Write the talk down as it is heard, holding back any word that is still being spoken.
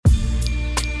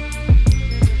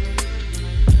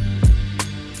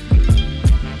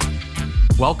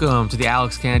Welcome to the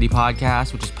Alex Kennedy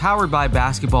Podcast, which is powered by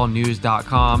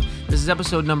basketballnews.com. This is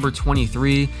episode number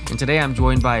 23, and today I'm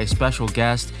joined by a special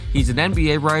guest. He's an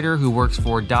NBA writer who works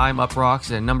for Dime, Uprocks,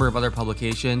 and a number of other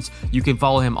publications. You can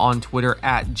follow him on Twitter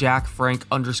at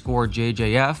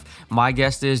JackFrank_JJF. My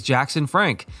guest is Jackson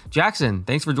Frank. Jackson,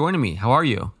 thanks for joining me. How are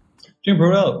you? Doing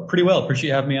pretty well. Appreciate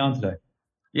you having me on today.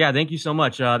 Yeah, thank you so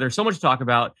much. There's so much to talk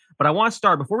about, but I want to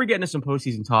start, before we get into some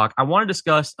postseason talk, I want to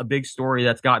discuss a big story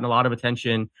that's gotten a lot of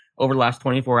attention over the last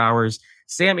 24 hours.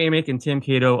 Sam Amick and Tim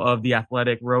Cato of The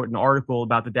Athletic wrote an article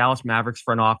about the Dallas Mavericks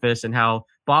front office and how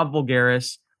Bob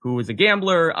Voulgaris, who is a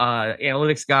gambler,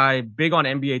 analytics guy, big on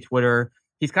NBA Twitter,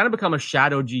 he's kind of become a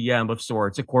shadow GM of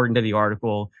sorts, according to the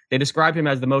article. They describe him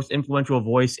as the most influential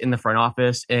voice in the front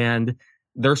office, and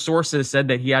their sources said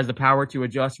that he has the power to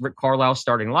adjust Rick Carlisle's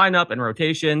starting lineup and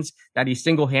rotations, that he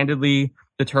single-handedly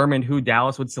determined who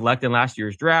Dallas would select in last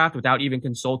year's draft without even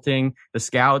consulting the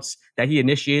scouts, that he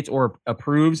initiates or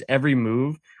approves every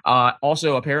move.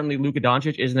 Also, apparently, Luka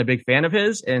Doncic isn't a big fan of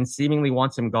his and seemingly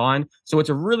wants him gone. So it's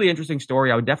a really interesting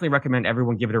story. I would definitely recommend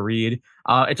everyone give it a read.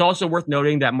 It's also worth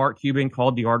noting that Mark Cuban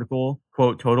called the article,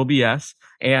 quote, total BS,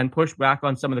 and pushed back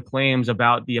on some of the claims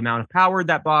about the amount of power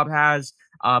that Bob has.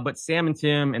 But Sam and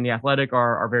Tim and The Athletic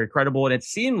are very credible. And it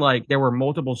seemed like there were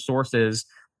multiple sources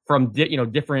from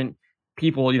different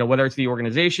people, whether it's the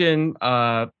organization,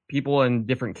 people in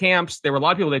different camps. There were a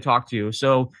lot of people they talked to.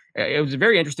 So it was a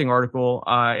very interesting article.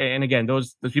 And again,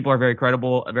 those people are very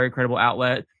credible, a very credible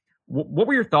outlet. What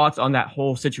were your thoughts on that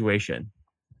whole situation?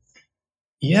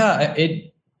 Yeah,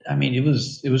 it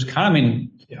was kind of,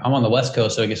 I'm on the West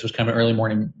Coast, so I guess it was kind of an early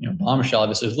morning, bombshell.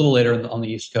 Obviously, it was a little later on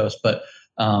the East Coast, but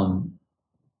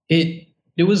it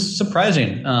was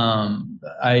surprising.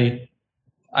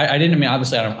 I didn't.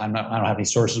 Obviously, I don't have any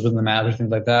sources within the Mavs or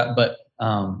things like that. But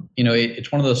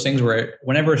it's one of those things where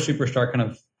whenever a superstar kind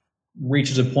of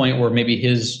reaches a point where maybe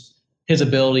his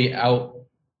ability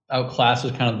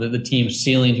outclasses kind of the team's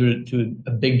ceiling to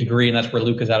a big degree, and that's where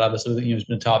Luka's at. Obviously, he's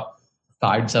been a top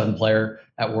 5 to 7 player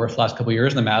at worst last couple of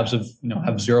years, and the Mavs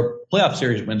have 0 playoff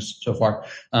series wins so far.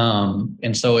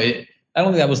 And so I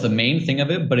don't think that was the main thing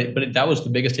of it, but that was the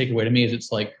biggest takeaway to me. Is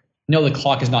it's like, the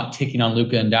clock is not ticking on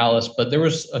Luka in Dallas, but there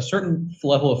was a certain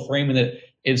level of framing that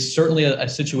is certainly a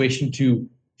situation to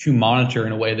monitor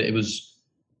in a way that is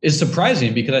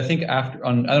surprising, because I think I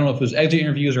don't know if it was exit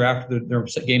interviews or after their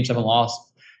Game 7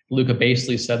 loss, Luka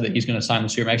basically said that he's going to sign the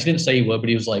Supermax. He didn't say he would, but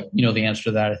he was like, the answer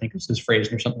to that, I think was his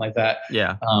phrasing or something like that.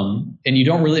 Yeah. And you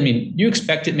don't really, you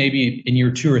expect it maybe in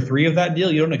year 2 or 3 of that deal.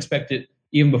 You don't expect it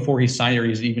even before he signed or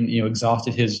he's even,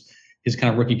 exhausted his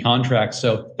kind of rookie contract.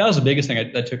 So that was the biggest thing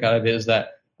I took out of it, is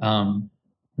that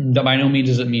by no means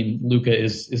does it mean Luka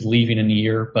is leaving in a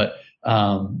year, but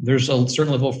there's a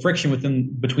certain level of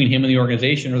friction between him and the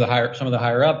organization, or some of the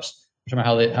higher ups,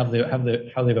 how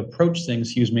they've approached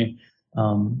things.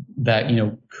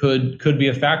 That could be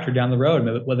a factor down the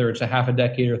road, whether it's a half a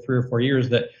decade or 3 or 4 years.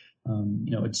 That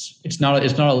it's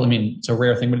a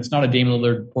rare thing, but it's not a Damian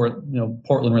Lillard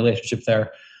Portland relationship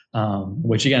there,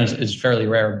 which again is fairly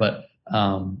rare. But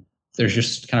there's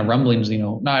just kind of rumblings.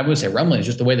 No, I wouldn't say rumblings.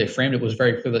 Just the way they framed it was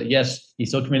very clear that yes, he's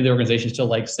still committed to the organization, still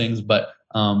likes things, but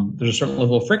there's a certain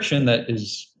level of friction that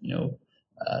is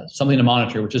something to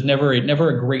monitor, which is never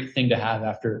a great thing to have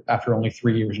after only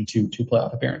 3 years and two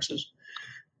playoff appearances.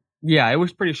 Yeah, it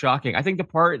was pretty shocking. I think the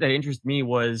part that interested me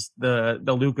was the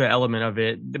Luka element of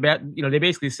it. They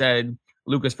basically said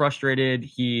Luka's frustrated.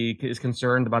 He is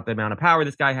concerned about the amount of power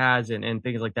this guy has and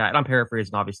things like that. And I'm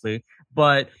paraphrasing, obviously,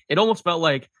 but it almost felt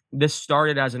like this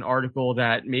started as an article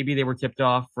that maybe they were tipped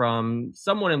off from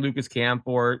someone in Luka's camp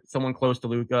or someone close to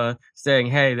Luka saying,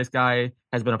 hey, this guy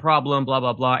has been a problem, blah,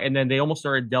 blah, blah. And then they almost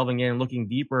started delving in, looking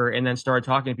deeper, and then started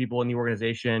talking to people in the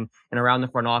organization and around the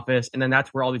front office. And then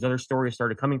that's where all these other stories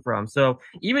started coming from. So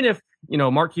even if,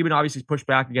 Mark Cuban obviously pushed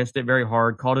back against it very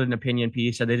hard, called it an opinion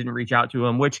piece, said they didn't reach out to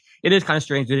him, which it is kind of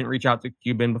strange they didn't reach out to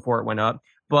Cuban before it went up.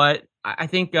 But I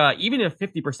think even if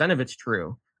 50% of it's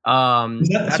true.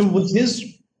 So was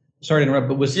his... Sorry to interrupt,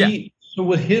 but was he? So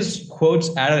with his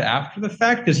quotes added after the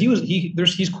fact, because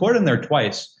he's quoted in there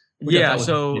twice. Yeah.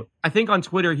 So I think on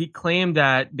Twitter he claimed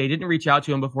that they didn't reach out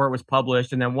to him before it was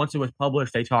published, and then once it was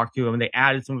published, they talked to him and they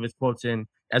added some of his quotes in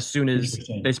as soon as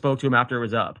they spoke to him after it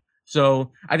was up.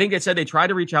 So I think it said they tried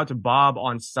to reach out to Bob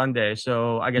on Sunday,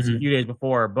 so I guess a few days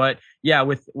before. But yeah,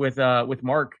 with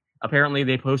Mark, apparently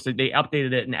they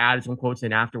updated it and added some quotes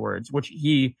in afterwards, which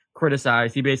he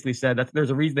criticized. He basically said that there's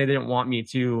a reason they didn't want me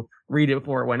to read it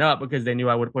before it went up, because they knew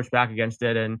I would push back against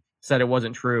it, and said it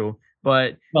wasn't true.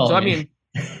 But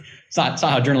It's not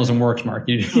how journalism works, Mark.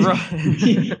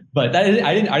 Right. But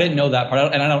I didn't know that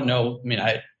part, and I don't know. I mean,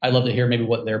 I'd love to hear maybe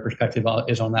what their perspective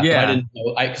is on that. But I Yeah. didn't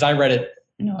know because I read it.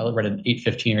 I read it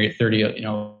 8:15 or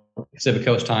 8:30. Pacific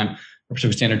Coast time or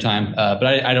Pacific Standard Time. But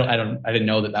I didn't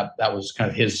know that was kind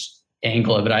of his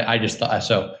angle of it. I just thought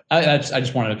so. I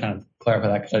just wanted to kind of clarify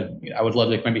that because I would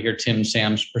love to maybe hear Tim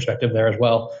Sam's perspective there as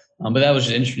well. But that was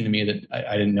just interesting to me that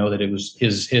I didn't know that it was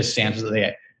his stance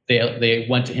that they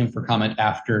went to him for comment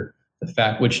after the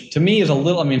fact, which to me is a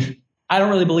little. I mean, I don't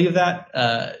really believe that.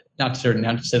 Not to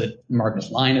say that Mark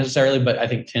is lying necessarily, but I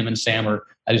think Tim and Sam are,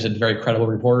 as you said, very credible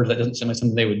reporters. That doesn't seem like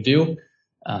something they would do.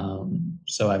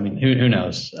 So I mean, who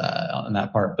knows on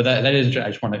that part? But that is. I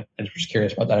was just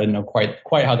curious about that. I didn't know quite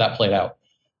how that played out.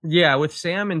 Yeah, with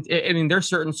Sam, and I mean, there's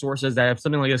certain sources that if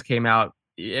something like this came out,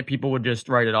 people would just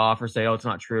write it off or say, "Oh, it's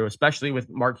not true," especially with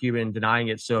Mark Cuban denying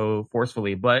it so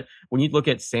forcefully. But when you look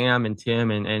at Sam and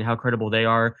Tim and how credible they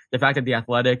are, the fact that The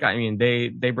Athletic, I mean, they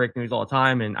break news all the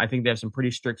time, and I think they have some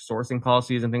pretty strict sourcing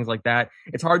policies and things like that.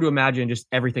 It's hard to imagine just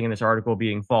everything in this article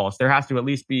being false. There has to at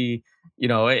least be,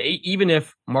 even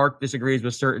if Mark disagrees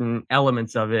with certain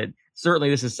elements of it,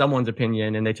 certainly this is someone's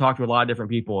opinion, and they talked to a lot of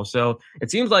different people. So it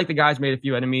seems like the guy's made a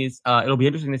few enemies. It'll be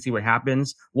interesting to see what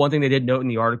happens. One thing they did note in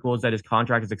the article is that his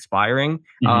contract is expiring.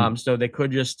 So they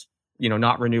could just,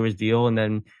 not renew his deal and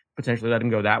then potentially let him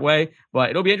go that way.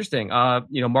 But it'll be interesting.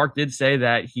 Mark did say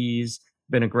that he's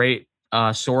been a great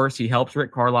source. He helps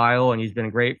Rick Carlisle, and he's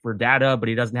been great for data, but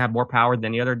he doesn't have more power than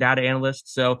any other data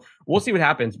analyst. So we'll see what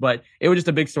happens. But it was just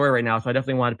a big story right now, so I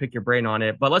definitely wanted to pick your brain on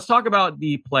it. But let's talk about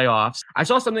the playoffs. I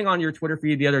saw something on your Twitter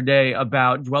feed the other day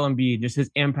about Joel Embiid, just his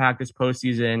impact this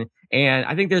postseason. And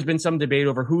I think there's been some debate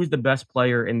over who's the best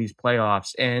player in these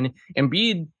playoffs. And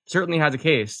Embiid certainly has a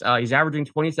case. He's averaging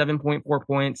 27.4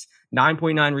 points,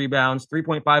 9.9 rebounds,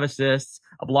 3.5 assists,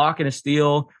 a block and a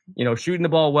steal, shooting the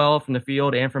ball well from the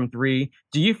field and from three.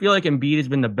 Do you feel like Embiid has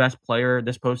been the best player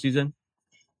this postseason?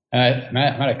 I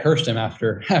might have cursed him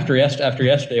after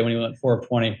yesterday when he went 4 of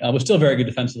 20. Was still very good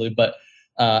defensively, but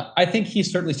I think he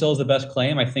certainly still has the best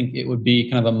claim. I think it would be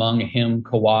kind of among him,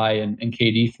 Kawhi, and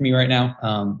KD for me right now.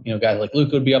 Guys like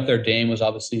Luka would be up there. Dame was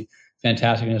obviously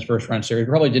fantastic in his first round series.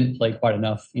 Probably didn't play quite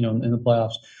enough, in the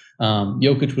playoffs.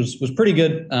 Jokic was pretty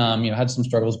good. Had some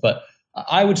struggles, but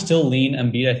I would still lean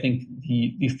Embiid. I think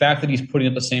the fact that he's putting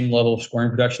up the same level of scoring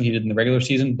production he did in the regular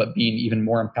season, but being even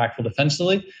more impactful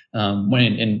defensively,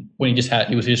 when he just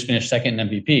finished second in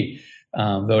MVP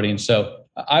voting. So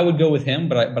I would go with him,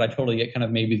 but I totally get kind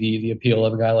of maybe the appeal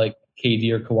of a guy like KD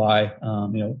or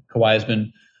Kawhi.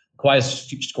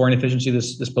 Kawhi's scoring efficiency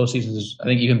this postseason is, I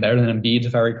think, even better than Embiid's,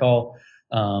 if I recall.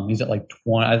 He's at like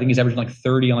 20. I think he's averaging like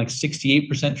 30 on like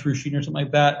 68% true shooting or something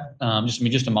like that.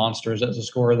 Just a monster as a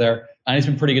scorer there. And he's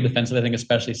been pretty good defensively, I think,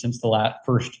 especially since the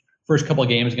first couple of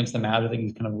games against the Mavs. I think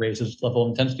he's kind of raised his level of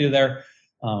intensity there.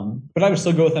 But I would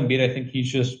still go with Embiid. I think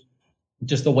he's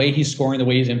just the way he's scoring, the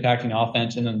way he's impacting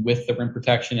offense, and then with the rim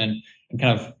protection and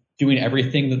kind of doing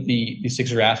everything that the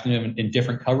Sixers are asking him in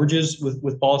different coverages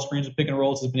with ball screens and pick and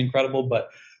rolls has been incredible. But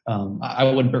I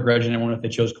wouldn't begrudge anyone if they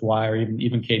chose Kawhi or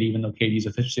even KD, even though KD's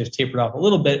efficiency has tapered off a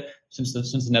little bit since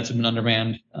the Nets have been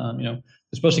undermanned.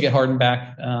 They're supposed to get Harden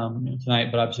back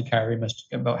tonight, but obviously Kyrie missed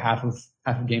about half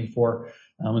of Game 4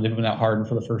 when they've been out Harden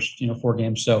for the first 4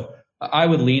 games. So I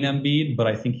would lean Embiid, but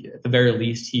I think at the very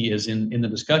least he is in the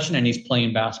discussion, and he's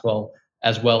playing basketball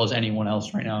as well as anyone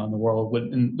else right now in the world.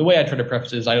 And the way I try to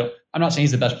preface it is I'm not saying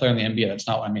he's the best player in the NBA. That's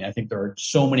not what I mean. I think there are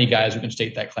so many guys who can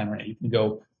state that claim right now. You can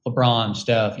go LeBron,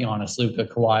 Steph, Giannis, Luka,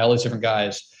 Kawhi, all these different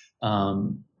guys.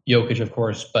 Jokic, of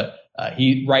course, but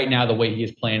he right now the way he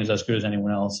is playing is as good as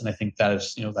anyone else, and I think that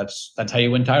is that's how you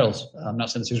win titles. I'm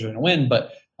not saying the Sixers are going to win,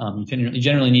 but you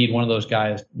generally need one of those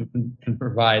guys who can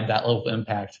provide that level of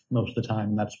impact most of the time.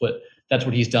 And that's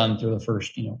what he's done through the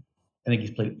first. I think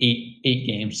he's played eight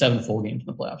games, 7 full games in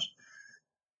the playoffs.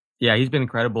 Yeah, he's been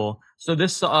incredible. So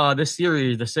this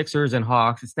series, the Sixers and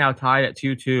Hawks, it's now tied at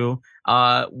 2-2.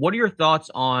 What are your thoughts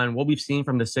on what we've seen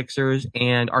from the Sixers,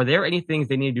 and are there any things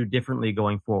they need to do differently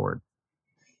going forward?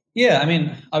 Yeah, I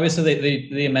mean, obviously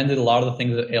they amended a lot of the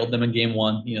things that ailed them in Game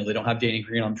 1. They don't have Danny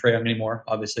Green on Trae Young anymore.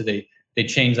 Obviously they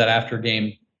changed that after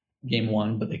Game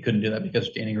 1, but they couldn't do that because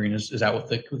Danny Green is out with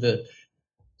the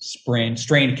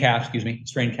strained calf for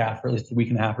at least a week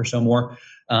and a half or so more.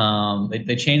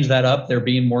 They changed that up. They're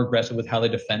being more aggressive with how they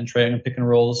defend Trae Young and pick and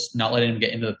rolls, not letting him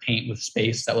get into the paint with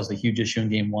space. That was the huge issue in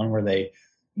Game 1 where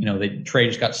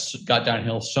Trae just got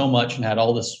downhill so much and had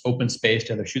all this open space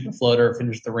to either shoot the floater,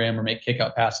 finish the rim, or make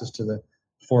kick-out passes to the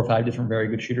 4 or 5 different very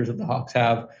good shooters that the Hawks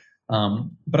have.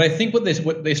 But I think what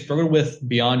they struggled with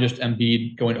beyond just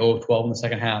Embiid going 0 of 12 in the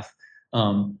second half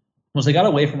was they got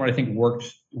away from what I think worked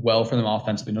well for them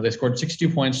offensively. They scored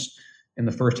 62 points in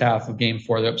the first half of game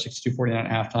 4. They're up 62-49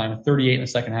 at halftime, 38 in the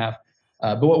second half.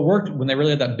 But what worked when they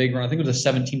really had that big run, I think it was a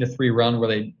 17-3 run where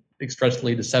they stretched the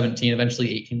lead to 17,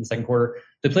 eventually 18 in the second quarter.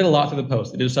 They played a lot through the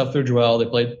post. They did stuff through Joel. They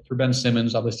played through Ben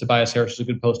Simmons. Obviously, Tobias Harris is a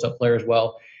good post-up player as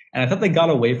well. And I thought they got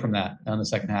away from that in the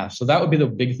second half. So that would be the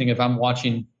big thing if I'm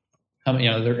watching.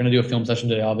 They're going to do a film session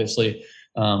today, obviously.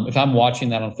 If I'm watching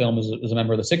that on film as a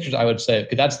member of the Sixers, I would say,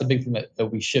 okay, that's the big thing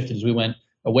that we shifted is we went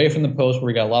away from the post where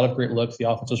we got a lot of great looks. The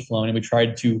offense was flowing, and we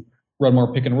tried to run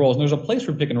more pick and rolls. And there's a place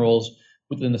for pick and rolls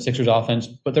within the Sixers offense,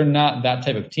 but they're not that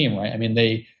type of team, right? I mean,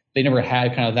 they never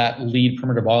had kind of that lead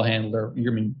perimeter ball handler.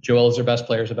 Joel is their best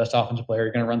player, is the best offensive player.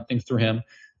 You're going to run things through him.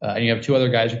 And you have two other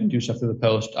guys who can do stuff through the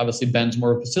post. Obviously, Ben's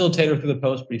more of a facilitator through the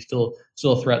post, but he's still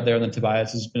a threat there. And then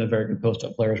Tobias has been a very good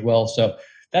post-up player as well. So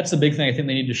that's the big thing I think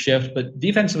they need to shift. But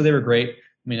defensively, they were great.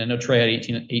 I mean, I know Trey had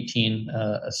 18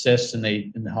 assists, and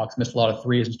the Hawks missed a lot of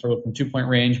threes and struggled from 2-point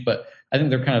range. But I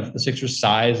think they're kind of the Sixers'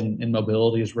 size and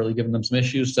mobility has really given them some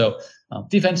issues. So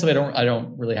defensively, I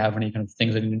don't really have any kind of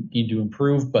things that need to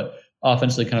improve. But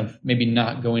offensively, kind of maybe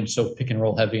not going so pick and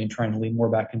roll heavy and trying to lean more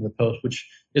back into the post, which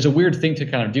is a weird thing to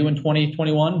kind of do in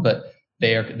 2021. But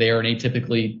they are an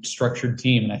atypically structured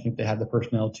team, and I think they have the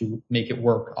personnel to make it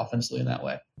work offensively in that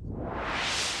way.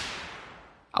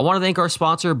 I want to thank our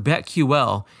sponsor,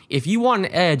 BetQL. If you want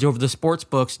an edge over the sports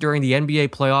books during the NBA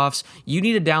playoffs, you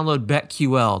need to download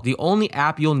BetQL, the only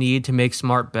app you'll need to make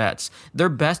smart bets. Their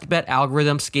best bet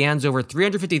algorithm scans over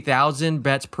 350,000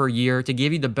 bets per year to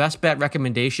give you the best bet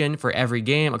recommendation for every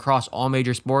game across all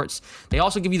major sports. They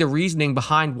also give you the reasoning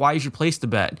behind why you should place the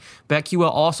bet.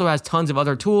 BetQL also has tons of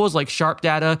other tools like sharp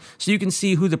data so you can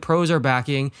see who the pros are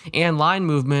backing, and line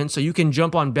movement so you can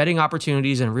jump on betting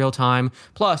opportunities in real time.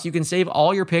 Plus, you can save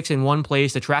all your picks in one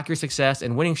place to track your success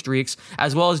and winning streaks,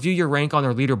 as well as view your rank on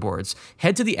their leaderboards.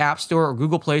 Head to the App Store or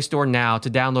Google Play Store now to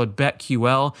download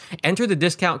BetQL. Enter the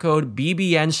discount code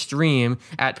BBNSTREAM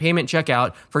at payment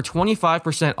checkout for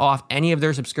 25% off any of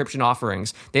their subscription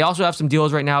offerings. They also have some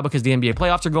deals right now because the NBA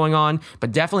playoffs are going on,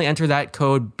 but definitely enter that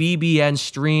code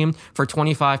BBNSTREAM for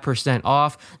 25%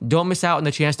 off. Don't miss out on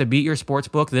the chance to beat your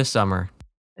sportsbook this summer.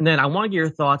 And then I want to get your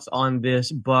thoughts on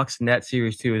this Bucks Nets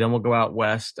series too. Then we'll go out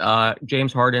west.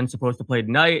 James Harden's supposed to play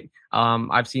tonight.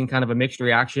 I've seen kind of a mixed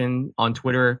reaction on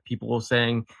Twitter. People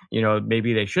saying,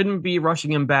 maybe they shouldn't be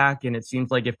rushing him back. And it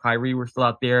seems like if Kyrie were still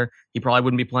out there, he probably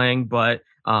wouldn't be playing. But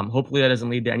hopefully that doesn't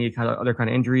lead to any kind of other kind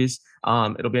of injuries.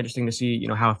 It'll be interesting to see,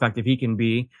 how effective he can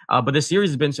be. But this series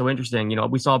has been so interesting.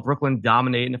 We saw Brooklyn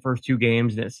dominate in the first two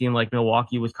games, and it seemed like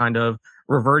Milwaukee was kind of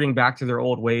reverting back to their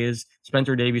old ways.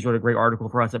 Spencer Davies wrote a great article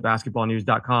for us at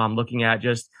basketballnews.com looking at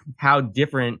just how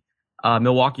different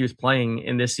Milwaukee was playing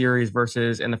in this series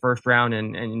versus in the first round,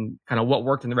 and kind of what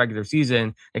worked in the regular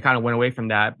season. They kind of went away from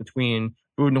that between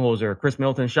Budenholzer, Chris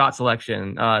Middleton's shot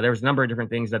selection. There was a number of different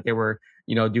things that they were,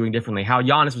 doing differently, how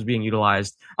Giannis was being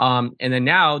utilized. And then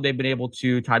now they've been able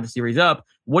to tie the series up.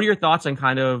 What are your thoughts on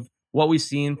kind of what we've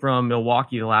seen from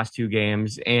Milwaukee the last two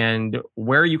games, and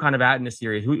where are you kind of at in this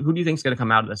series? Who do you think is going to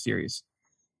come out of this series?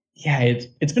 Yeah,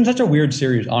 it's been such a weird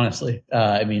series, honestly.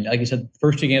 I mean, like you said,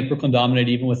 first two games, Brooklyn dominated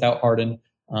even without Harden.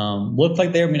 Looked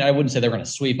like I wouldn't say they were going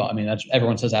to sweep. I mean, that's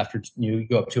everyone says after you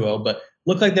go up 2-0, but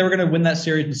looked like they were going to win that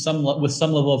series with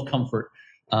some level of comfort.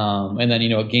 And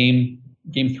then,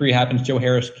 game 3 happens. Joe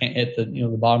Harris can't hit the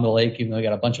bottom of the lake, even though he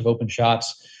got a bunch of open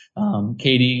shots.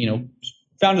 KD,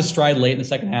 found his stride late in the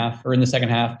second half,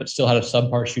 but still had a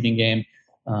subpar shooting game.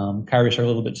 Kyrie started a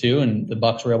little bit too, and the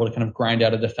Bucks were able to kind of grind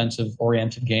out a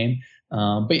defensive-oriented game.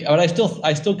 But I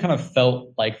still kind of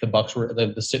felt like the Bucks were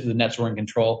the Nets were in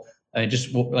control. I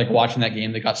just like watching that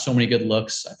game. They got so many good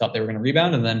looks. I thought they were going to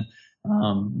rebound, and then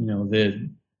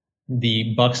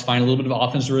the Bucks find a little bit of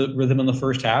offensive rhythm in the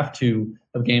first half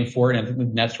of game 4, and I think the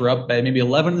Nets were up by maybe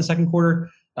 11 in the second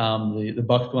quarter. The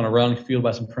Bucks go on a run, fueled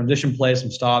by some transition plays,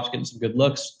 some stops, getting some good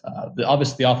looks.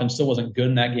 Obviously, the offense still wasn't good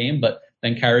in that game, but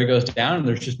then Kyrie goes down, and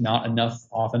there's just not enough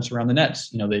offense around the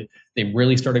Nets. They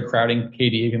really started crowding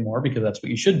KD even more, because that's what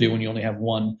you should do when you only have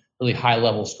one really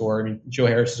high-level scorer. I mean, Joe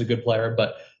Harris is a good player,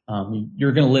 but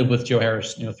you're going to live with Joe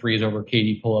Harris, threes over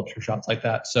KD pull-ups or shots like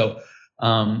that. So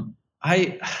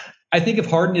I think if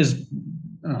Harden is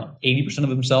 80% of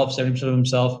himself, 70% of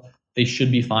himself, they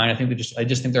should be fine. I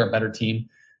just think they're a better team.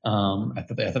 I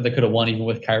thought they could have won even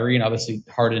with Kyrie, and obviously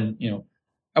Harden.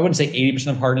 I wouldn't say 80%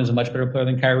 of Harden is a much better player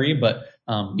than Kyrie, but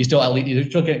you still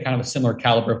get kind of a similar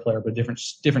caliber player, but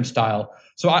different style.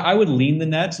 So I would lean the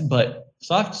Nets, but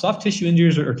soft tissue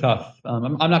injuries are tough.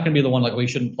 I'm not going to be the one like we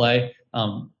shouldn't play.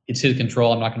 It's his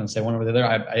control. I'm not going to say one over the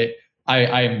other.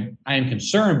 I am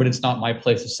concerned, but it's not my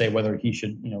place to say whether he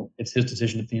should, it's his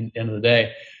decision at the end of the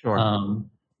day. Sure.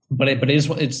 But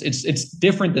it's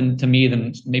different than to me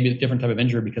than maybe a different type of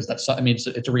injury, because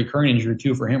it's a recurring injury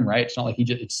too for him, right? It's not like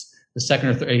it's the second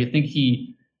or third. I think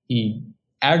he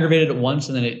aggravated it once,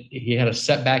 and then he had a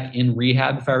setback in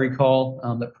rehab, if I recall,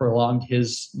 that prolonged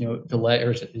his delay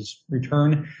or his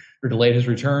return, or delayed his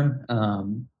return.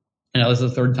 And that was the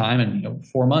third time in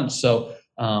 4 months. So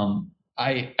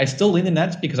I still lean the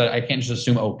Nets, because I can't just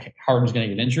assume Harden's going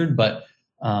to get injured, but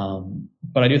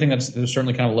I do think there's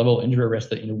certainly kind of a level of injury risk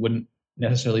that wouldn't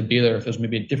necessarily be there if there's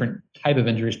maybe a different type of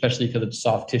injury, especially because it's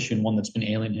soft tissue and one that's been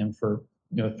ailing him for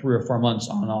 3 or 4 months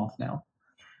on and off now.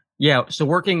 Yeah, so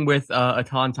working with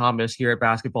Atan Thomas here at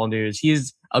Basketball News,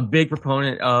 he's a big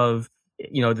proponent of,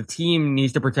 the team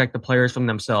needs to protect the players from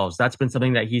themselves. That's been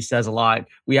something that he says a lot.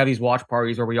 We have these watch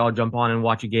parties where we all jump on and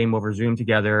watch a game over Zoom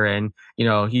together. And,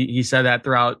 he said that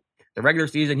throughout the regular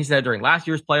season. He said it during last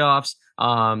year's playoffs.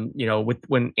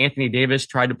 When Anthony Davis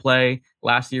tried to play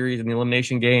last series in the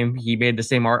elimination game, he made the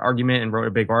same argument and wrote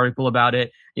a big article about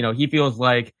it. He feels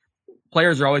like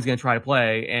players are always going to try to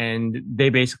play, and they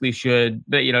basically should,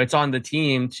 but it's on the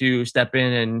team to step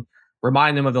in and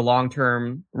remind them of the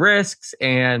long-term risks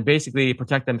and basically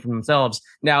protect them from themselves.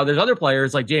 Now, there's other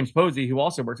players like James Posey, who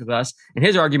also works with us, and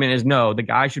his argument is no, the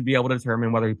guy should be able to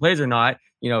determine whether he plays or not.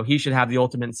 He should have the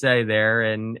ultimate say there,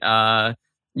 and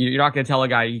you're not going to tell a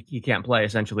guy he can't play,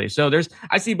 essentially. So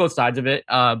I see both sides of it,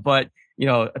 but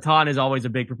Atan is always a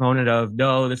big proponent of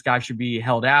no, this guy should be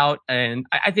held out. And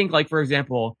I think, like, for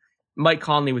example, Mike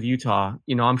Conley with Utah,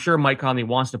 I'm sure Mike Conley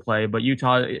wants to play, but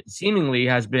Utah seemingly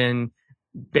has been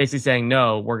basically saying,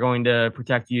 no, we're going to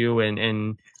protect you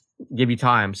and give you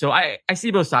time. So I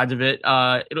see both sides of it.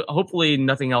 Hopefully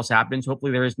nothing else happens.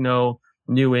 Hopefully there is no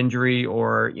new injury,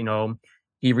 or,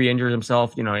 he re-injures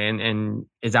himself, and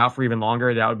is out for even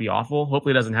longer. That would be awful.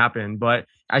 Hopefully it doesn't happen, but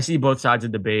I see both sides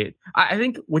of the debate. I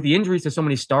think with the injuries to so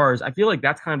many stars, I feel like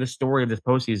that's kind of the story of this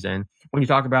postseason. When you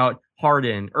talk about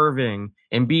Harden, Irving,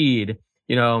 Embiid,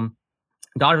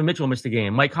 Donovan Mitchell missed the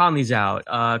game. Mike Conley's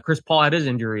out. Chris Paul had his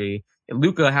injury.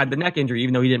 Luka had the neck injury,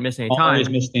 even though he didn't miss any time. He's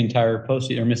missed the entire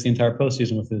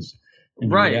postseason with his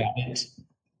injury. Right. Yeah,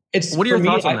 it's what are your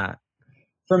thoughts on that?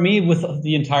 For me, with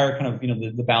the entire kind of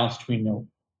the balance between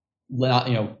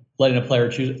letting a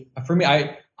player choose. For me,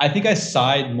 I think I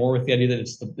side more with the idea that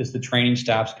it's the training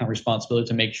staff's kind of responsibility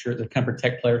to make sure to kind of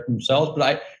protect players from themselves.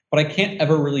 But I can't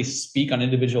ever really speak on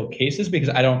individual cases, because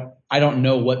I don't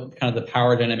know what kind of the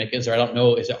power dynamic is there. I don't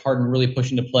know, is it Harden really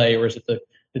pushing to play, or is it the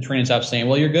training staff saying,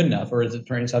 well, you're good enough, or is it the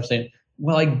training staff saying,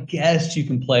 well, I guess you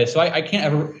can play. So I can't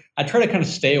ever. I try to kind of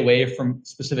stay away from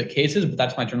specific cases, but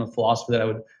that's my general philosophy, that I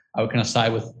would kind of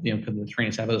side with because the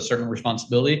training staff has a certain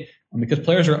responsibility, because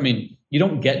players are. I mean, you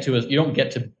don't get to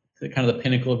the kind of the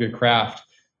pinnacle of your craft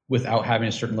without having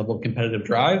a certain level of competitive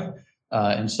drive,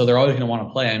 and so they're always going to want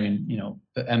to play. I mean,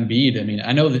 Embiid. I mean,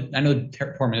 I know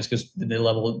Torment is because the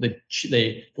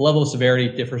level of severity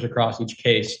differs across each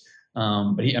case.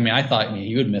 But I thought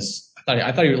he would miss.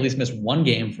 I thought he would at least miss one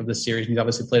game for this series. He's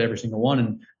obviously played every single one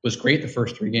and was great the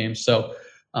first 3 games. So,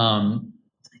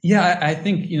 I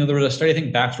think there was a study. I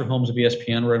think Baxter Holmes of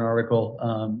ESPN wrote an article,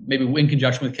 maybe in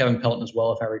conjunction with Kevin Pelton as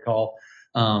well, if I recall,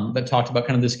 that talked about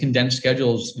kind of this condensed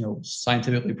schedules.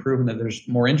 Scientifically proven that there's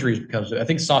more injuries because I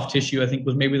think soft tissue. I think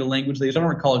was maybe the language they used. I don't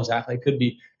recall exactly. It could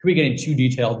be getting too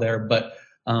detailed there, but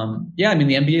the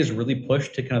NBA is really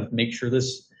pushed to kind of make sure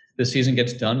this season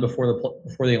gets done before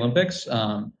the Olympics.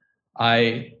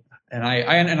 I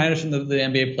understand that the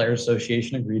NBA Players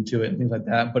Association agreed to it and things like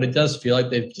that, but it does feel like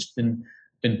they've just been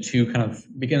too kind of,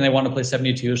 because they want to play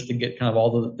 72s to get kind of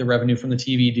all the revenue from the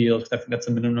TV deals. I think that's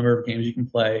the minimum number of games you can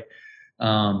play.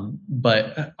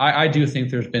 But I do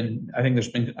think I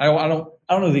don't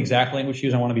know the exact language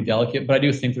used. I want to be delicate, but I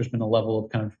do think there's been a level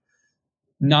of kind of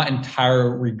not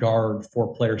entire regard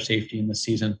for player safety in the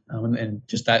season. And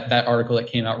just that article that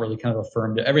came out really kind of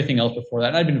affirmed everything else before that.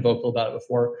 And I've been vocal about it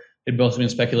before. It'd also been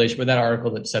speculation, but that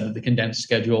article that said that the condensed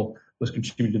schedule was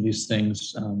contributing to these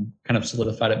things kind of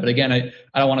solidified it. But again,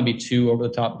 I don't want to be too over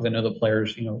the top, because I know the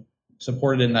players,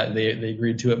 supported in that they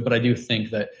agreed to it. But I do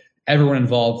think that everyone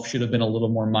involved should have been a little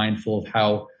more mindful of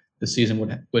how the season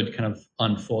would kind of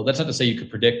unfold. That's not to say you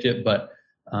could predict it, but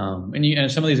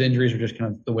and some of these injuries are just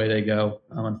kind of the way they go,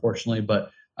 unfortunately. But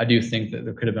I do think that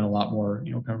there could have been a lot more,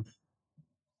 kind of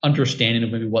understanding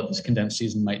of maybe what this condensed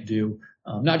season might do,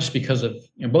 not just because of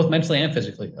both mentally and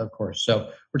physically, of course.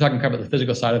 So we're talking kind of about the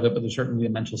physical side of it, but there's certainly a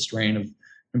mental strain of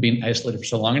being isolated for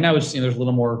so long. And now it's there's a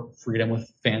little more freedom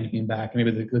with fans being back, and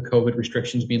maybe the COVID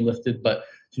restrictions being lifted, but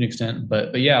to an extent.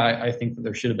 But yeah, I think that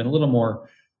there should have been a little more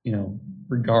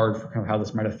regard for kind of how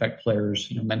this might affect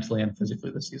players, mentally and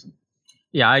physically this season.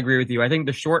 Yeah, I agree with you. I think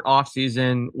the short off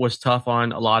season was tough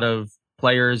on a lot of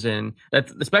players, and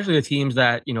that's especially the teams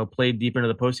that played deep into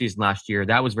the postseason last year.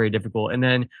 That was very difficult. And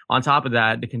then on top of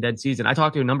that, the condensed season. I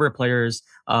talked to a number of players.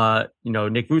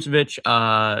 Nick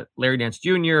Vucevic, Larry Nance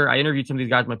Jr. I interviewed some of these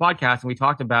guys on my podcast, and we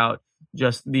talked about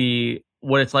just the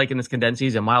what it's like in this condensed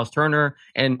season. Miles Turner,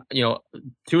 and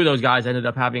two of those guys ended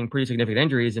up having pretty significant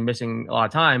injuries and missing a lot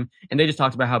of time, and they just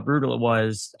talked about how brutal it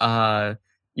was.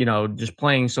 Just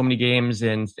playing so many games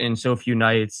in so few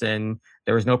nights, and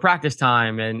there was no practice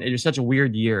time, and it was such a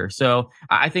weird year. So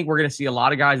I think we're going to see a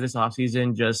lot of guys this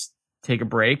offseason just take a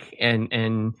break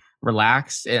and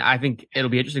relax. And I think it'll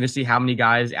be interesting to see how many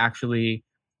guys actually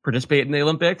participate in the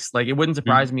Olympics. Like, it wouldn't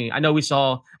surprise me. I know we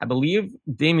saw, I believe,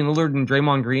 Damian Lillard and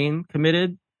Draymond Green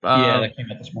committed. Yeah, that came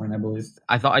out this morning, I believe.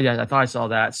 I thought I saw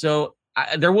that. So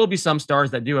there will be some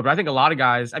stars that do it, but I think a lot of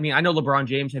guys, I mean, I know LeBron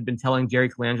James had been telling Jerry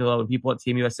Colangelo and people at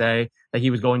Team USA that he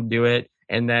was going to do it.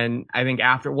 And then I think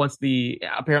apparently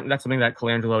that's something that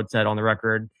Colangelo had said on the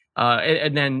record.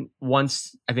 And then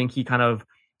once I think he kind of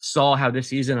saw how this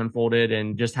season unfolded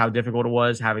and just how difficult it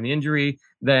was having the injury,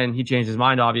 then he changed his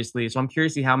mind, obviously. So I'm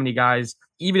curious to see how many guys,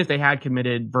 even if they had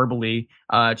committed verbally,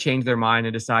 change their mind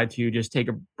and decide to just take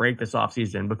a break this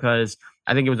offseason, because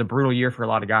I think it was a brutal year for a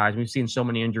lot of guys. We've seen so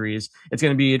many injuries. It's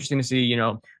going to be interesting to see,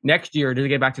 next year, does it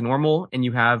get back to normal and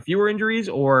you have fewer injuries,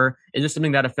 or is this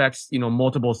something that affects,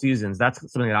 multiple seasons? That's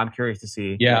something that I'm curious to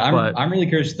see. Yeah, I'm really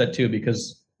curious to that too,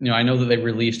 because I know that they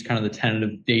released kind of the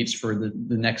tentative dates for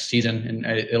the next season, and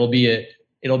it'll be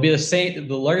the same.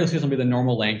 The regular season will be the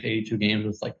normal length, 82 games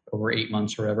with like over 8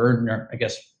 months or whatever. I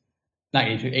guess not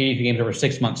 82 games over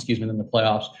 6 months, than the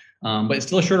playoffs. But it's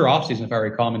still a shorter off season, if I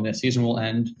recall. I mean, the season will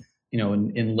end,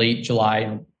 in late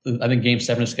July. I think Game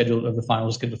 7 is scheduled of the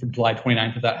finals is scheduled for July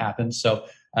 29th if that happens. So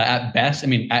at best, I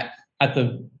mean, at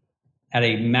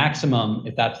a maximum,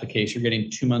 if that's the case, you're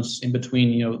getting 2 months in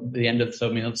between, the end of. So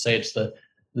I mean, let's say it's the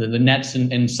Nets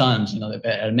and Suns,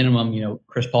 at a minimum,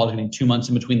 Chris Paul is getting 2 months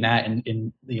in between that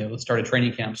and the start of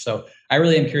training camp. So I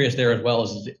really am curious there as well.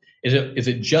 Is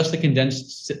it just the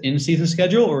condensed in-season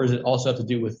schedule, or does it also have to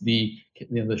do with the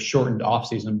shortened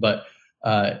off-season? But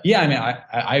yeah, I mean,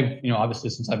 I obviously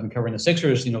since I've been covering the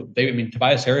Sixers,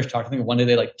 Tobias Harris talked. I think one day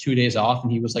they like 2 days off,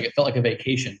 and he was like, it felt like a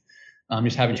vacation.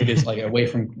 Just having 2 days like away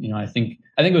from, I think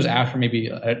it was after maybe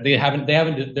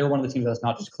they're one of the teams that's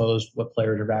not disclosed what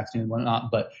players are vaccinated and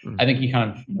whatnot, but I think he kind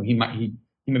of, he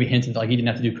maybe hinted like he didn't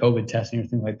have to do COVID testing or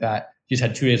anything like that. He just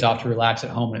had 2 days off to relax at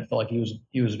home, and it felt like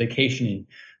he was vacationing,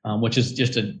 which is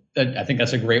just I think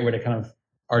that's a great way to kind of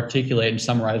articulate and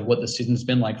summarize what the season's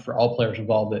been like for all players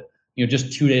involved. That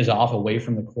just 2 days off away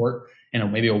from the court,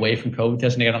 maybe away from COVID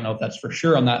testing. I don't know if that's for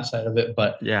sure on that side of it,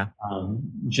 but yeah,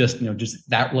 just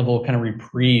that level of kind of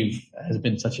reprieve has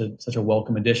been such a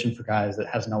welcome addition for guys that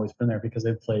hasn't always been there, because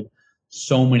they've played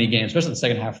so many games, especially the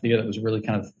second half of the year that was really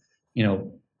kind of,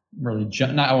 really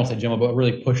not, I won't say jumbo, but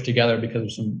really pushed together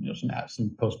because of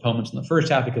some postponements in the first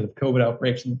half because of COVID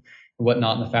outbreaks and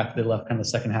whatnot, and the fact that they left kind of the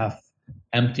second half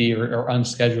empty or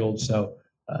unscheduled. So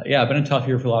yeah, been a tough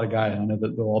year for a lot of guys. I know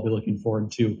that they'll all be looking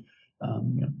forward to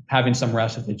having some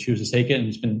rest if they choose to take it. And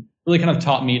it's been really kind of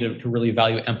taught me to really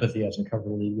value empathy as I cover the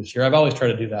league this year. I've always tried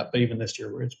to do that, but even this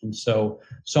year where it's been so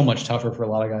much tougher for a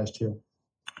lot of guys too.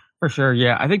 For sure.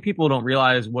 Yeah. I think people don't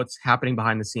realize what's happening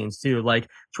behind the scenes too. Like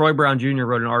Troy Brown Jr.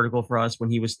 wrote an article for us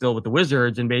when he was still with the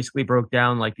Wizards and basically broke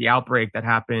down like the outbreak that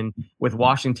happened with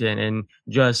Washington. And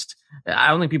just, I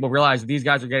don't think people realize that these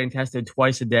guys are getting tested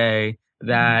twice a day,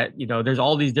 that, there's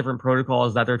all these different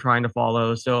protocols that they're trying to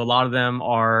follow. So a lot of them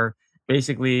are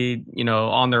basically,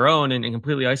 on their own and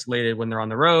completely isolated when they're on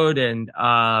the road. And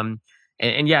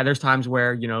yeah, there's times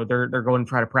where, they're going to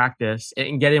try to practice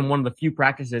and get in one of the few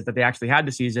practices that they actually had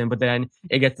this season, but then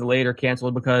it gets delayed or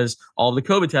canceled because all the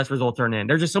COVID test results aren't in.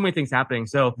 There's just so many things happening.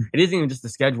 So it isn't even just the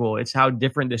schedule. It's how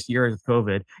different this year is with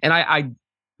COVID. And I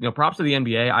props to the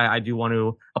NBA. I do want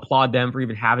to applaud them for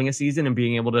even having a season and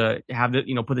being able to have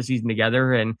put the season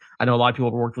together. And I know a lot of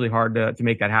people have worked really hard to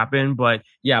make that happen. But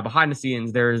yeah, behind the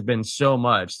scenes, there has been so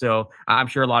much. So I'm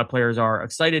sure a lot of players are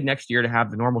excited next year to have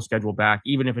the normal schedule back,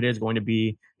 even if it is going to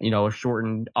be, a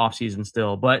shortened offseason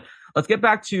still. But let's get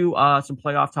back to some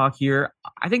playoff talk here.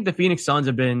 I think the Phoenix Suns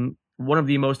have been one of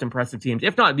the most impressive teams,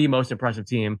 if not the most impressive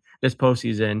team this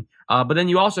postseason. But then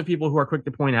you also have people who are quick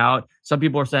to point out, some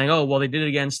people are saying, oh, well, they did it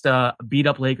against a beat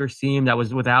up Lakers team that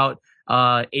was without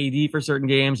AD for certain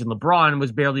games, and LeBron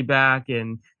was barely back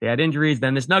and they had injuries.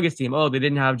 Then this Nuggets team, oh, they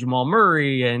didn't have Jamal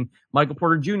Murray and Michael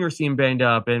Porter Jr. seemed banged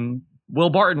up and Will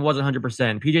Barton wasn't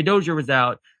 100%. PJ Dozier was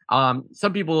out.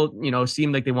 Some people,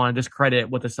 seem like they want to discredit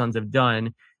what the Suns have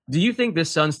done. Do you think this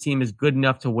Suns team is good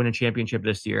enough to win a championship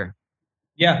this year?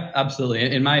 Yeah,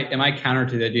 absolutely. In my counter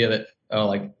to the idea that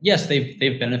like yes,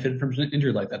 they've benefited from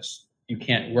injury, like that's you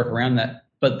can't work around that,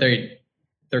 but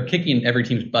they're kicking every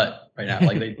team's butt right now.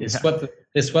 Like they, Yeah.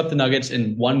 they swept the Nuggets,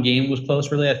 and one game was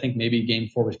close. Really, I think maybe game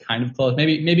 4 was kind of close.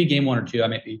 Maybe game 1 or 2. I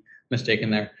might be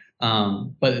mistaken there.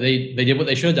 But they did what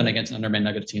they should have done against an undermanned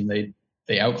Nuggets team.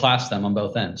 They outclassed them on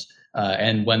both ends.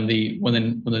 And when the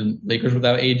Lakers were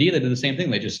without AD, they did the same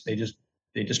thing.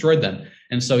 They destroyed them.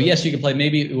 And so yes, you could play.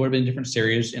 Maybe it would have been a different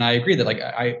series. And I agree that like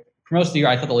for most of the year,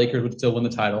 I thought the Lakers would still win the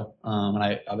title. And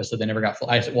I obviously they never got full.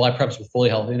 I prepped with fully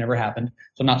healthy. It never happened.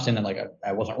 So I'm not saying that like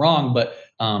I wasn't wrong, but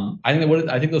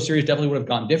I think those series definitely would have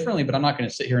gone differently. But I'm not going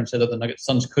to sit here and say that the Nuggets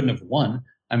Suns couldn't have won.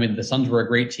 I mean, the Suns were a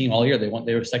great team all year. They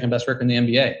were second best record in the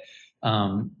NBA.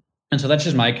 And so that's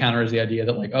just my counter is the idea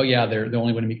that like, oh yeah, they're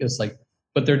only winning because like,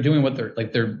 but they're doing what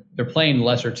they're playing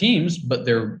lesser teams, but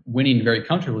they're winning very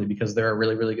comfortably because they're a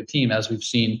really, really good team, as we've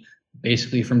seen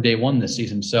basically from day one this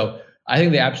season. So I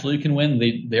think they absolutely can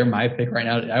win. They're my pick right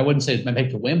now. I wouldn't say it's my pick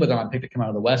to win, but they're my pick to come out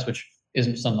of the West, which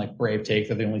isn't some like brave take.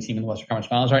 They're the only team in the Western Conference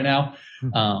Finals right now.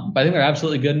 But I think they're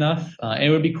absolutely good enough. And it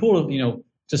would be cool,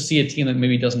 to see a team that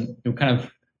maybe doesn't kind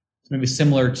of maybe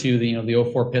similar to the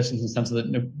the 04 Pistons in the sense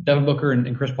that Devin Booker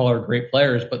and Chris Paul are great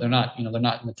players, but they're not in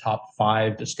the top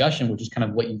 5 discussion, which is kind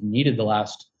of what you've needed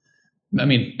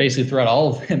basically throughout all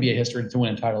of NBA history to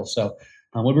win a title. So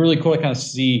it would be really cool to kind of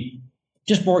see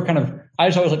just more kind of. I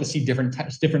just always like to see different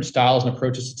styles and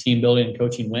approaches to team building and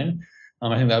coaching win.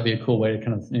 I think that would be a cool way to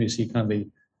kind of maybe see kind of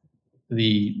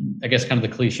the I guess kind of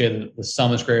the cliche that the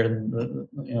sum is greater than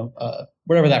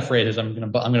whatever that phrase is. I'm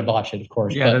gonna botch it, of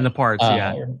course. Yeah, then the parts.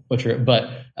 Yeah, butcher it.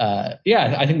 But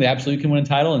yeah, I think they absolutely can win a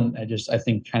title, and I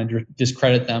think kind of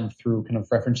discredit them through kind of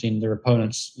referencing their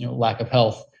opponents' lack of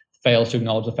health fails to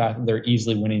acknowledge the fact that they're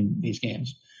easily winning these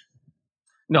games.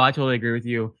 No, I totally agree with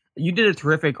you. You did a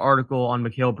terrific article on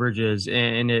Mikal Bridges,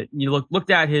 and you looked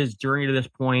at his journey to this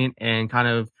point and kind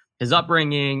of his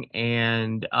upbringing,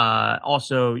 and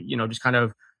also just kind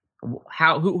of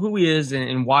who he is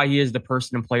and why he is the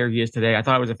person and player he is today. I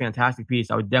thought it was a fantastic piece.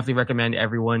 I would definitely recommend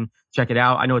everyone check it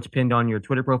out. I know it's pinned on your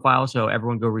Twitter profile, so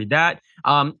everyone go read that.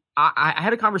 I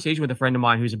had a conversation with a friend of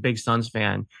mine who's a big Suns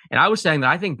fan, and I was saying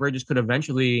that I think Bridges could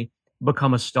eventually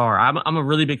become a star. I'm a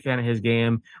really big fan of his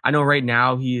game. I know right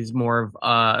now he's more of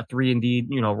a 3-and-D,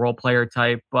 role player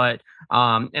type, but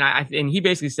and he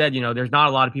basically said, there's not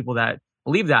a lot of people that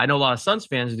believe that. I know a lot of Suns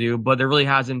fans do, but there really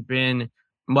hasn't been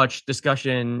much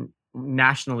discussion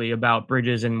nationally about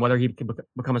Bridges and whether he can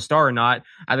become a star or not.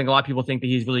 I think a lot of people think that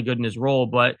he's really good in his role,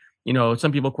 but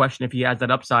some people question if he has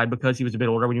that upside because he was a bit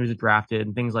older when he was drafted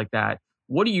and things like that.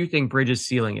 What do you think Bridges'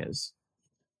 ceiling is?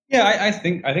 Yeah, I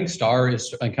think star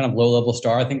is a kind of low level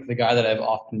star. I think the guy that I've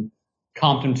often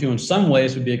comped him to in some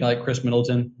ways would be a guy like Chris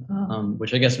Middleton,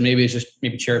 which I guess maybe is just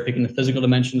maybe cherry picking the physical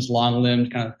dimensions, long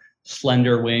limbed, kind of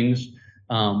slender wings.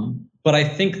 But I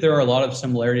think there are a lot of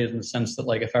similarities in the sense that,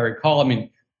 like, if I recall, I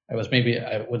wouldn't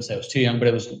say I was too young, but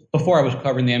it was before I was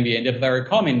covering the NBA. And if I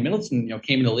recall, Middleton,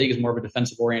 came in the league as more of a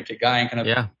defensive oriented guy and kind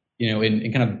of,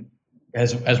 and kind of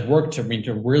has worked to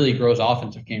really grow his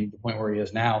offensive game to the point where he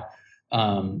is now.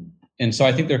 And so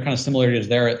I think there are kind of similarities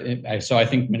there. So I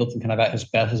think Middleton kind of at his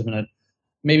best has been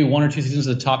maybe 1 or 2 seasons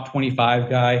as a top 25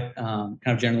 guy, kind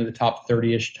of generally the top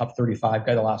 30-ish, top 35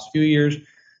 guy the last few years.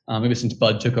 Maybe since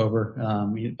Bud took over.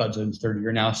 Bud's in his 3rd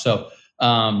year now. So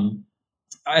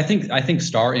I think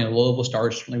star, low level star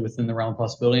is certainly within the realm of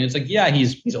possibility. And it's like, yeah,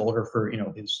 he's older for,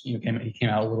 he came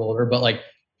out a little older, but like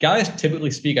guys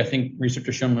typically speak, I think research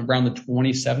has shown around the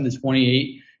 27 to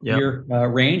 28 year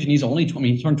range. And he's only,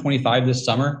 he turned 25 this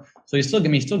summer. So he's still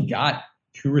got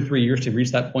 2 or 3 years to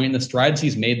reach that point. And the strides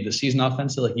he's made this season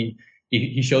offensively, like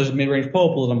he shows his mid-range pull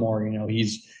up a little more,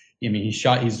 he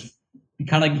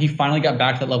finally got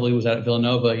back to that level he was at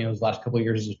Villanova, his last couple of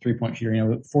years as a 3-point shooter,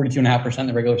 42.5% in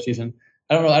the regular season.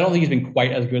 I don't think he's been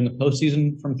quite as good in the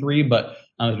postseason from 3, but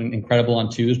he's been incredible on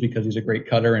 2s because he's a great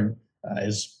cutter and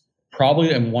is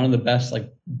probably one of the best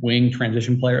like wing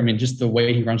transition player. Just the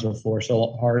way he runs the floor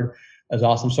so hard is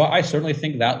awesome. So I certainly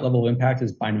think that level of impact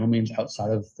is by no means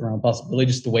outside of the realm of possibility.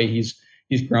 Just the way he's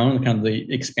grown, kind of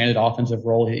the expanded offensive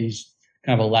role he's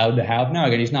kind of allowed to have now.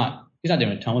 Again, he's not doing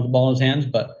a ton with the ball in his hands,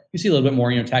 but you see a little bit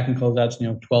more, attacking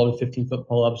closeouts, 12 to 15 foot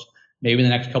pull-ups. Maybe in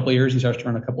the next couple of years, he starts to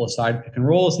run a couple of side pick and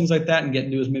rolls, things like that, and get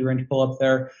into his mid-range pull-up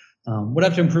there. Would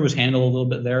have to improve his handle a little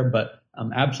bit there, but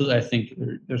absolutely, I think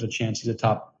there's a chance he's a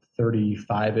top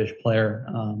 35-ish player.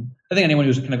 I think anyone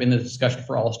who's kind of in the discussion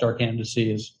for all-star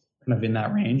candidacy is kind of in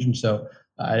that range. And so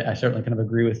I certainly kind of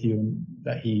agree with you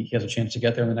that he has a chance to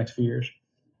get there in the next few years.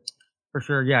 For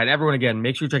sure. Yeah. And everyone, again,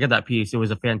 make sure you check out that piece. It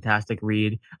was a fantastic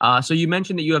read. So you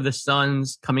mentioned that you have the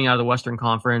Suns coming out of the Western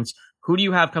Conference. Who do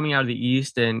you have coming out of the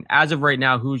East? And as of right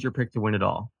now, who's your pick to win it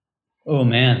all? Oh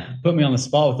man, put me on the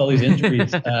spot with all these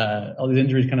injuries. All these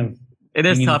injuries kind of. It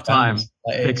is tough time.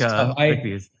 It's tough. Pick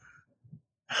these.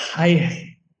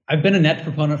 I've been a Nets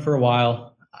proponent for a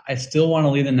while. I still want to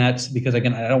lead the Nets because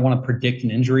again, I don't want to predict an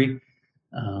injury.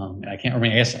 I can't. I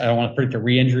mean, I guess I don't want to predict a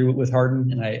re-injury with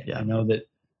Harden, and I know that.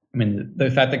 I mean, the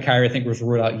fact that Kyrie, I think, was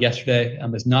ruled out yesterday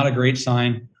is not a great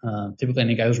sign. Typically,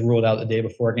 any guy who's ruled out the day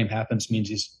before a game happens means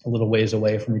he's a little ways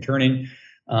away from returning.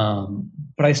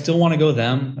 But I still want to go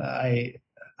them. I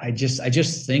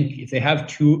just think if they have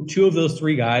two of those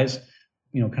three guys,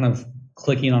 kind of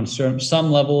clicking on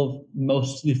some level of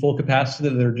mostly full capacity,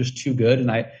 that they're just too good. And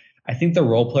I think the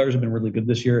role players have been really good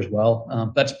this year as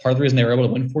well. That's part of the reason they were able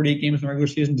to win 48 games in the regular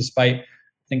season, despite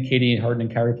I think KD and Harden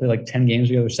and Kyrie play like 10 games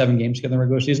together, 7 games together in the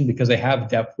regular season, because they have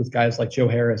depth with guys like Joe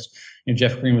Harris.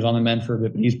 Jeff Green was on the mend for a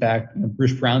bit, but he's back.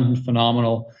 Bruce Brown's been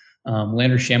phenomenal.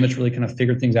 Landry Shamit's really kind of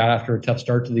figured things out after a tough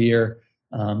start to the year.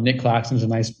 Nick Claxton's a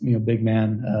nice, big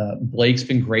man. Blake's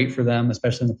been great for them,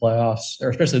 especially in the playoffs, or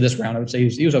especially this round. I would say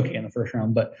he was okay in the first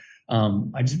round, but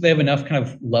I just think they have enough kind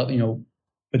of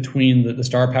between the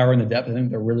star power and the depth. I think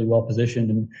they're really well positioned,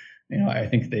 and I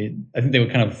think they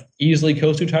would kind of easily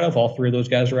coast to a title if all three of those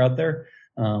guys are out there.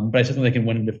 But I still think they can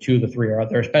win if two of the three are out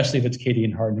there, especially if it's KD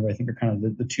and Harden, who I think are kind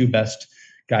of the two best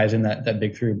guys in that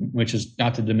big three, which is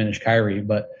not to diminish Kyrie,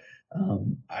 but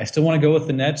I still want to go with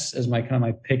the Nets as my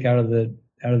pick out of the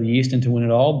East and to win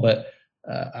it all. But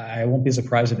I won't be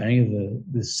surprised if any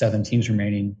of the 7 teams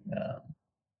remaining.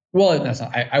 Well, that's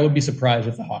not. I would be surprised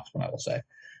if the Hawks won, I will say.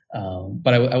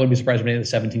 But I would be surprised if any of the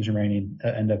 7 teams remaining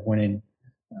end up winning.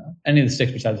 Any of the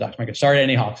 6 besides the Hawks. Sorry to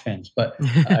any Hawks fans, but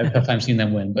I have a tough time seeing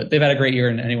them win. But they've had a great year,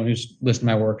 and anyone who's listened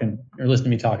to my work or listened to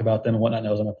me talk about them and whatnot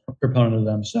knows I'm a proponent of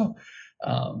them. So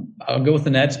I'll go with the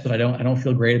Nets, but I don't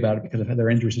feel great about it because of their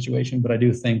injury situation. But I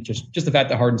do think just the fact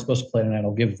that Harden's supposed to play tonight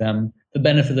will give them the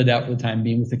benefit of the doubt for the time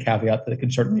being, with the caveat that it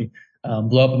could certainly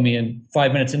blow up on me in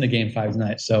 5 minutes into Game 5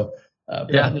 tonight. So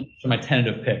that's my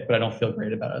tentative pick, but I don't feel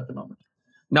great about it at the moment.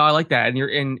 No, I like that.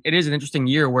 And it is an interesting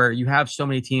year where you have so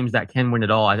many teams that can win it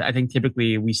all. I think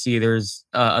typically we see there's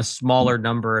a smaller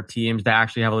number of teams that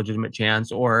actually have a legitimate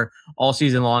chance, or all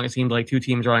season long, it seems like 2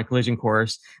 teams are on a collision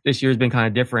course. This year has been kind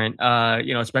of different,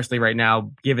 especially right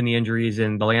now, given the injuries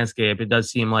and the landscape. It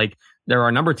does seem like there are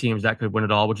a number of teams that could win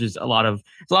it all, which is a lot of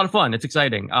fun. It's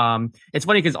exciting. It's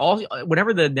funny because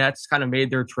whenever the Nets kind of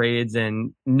made their trades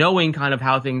and knowing kind of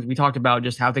how we talked about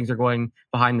just how things are going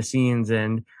behind the scenes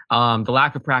and the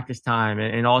lack of practice time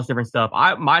and all this different stuff.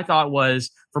 My thought was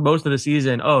for most of the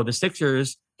season, the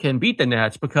Sixers can beat the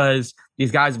Nets because these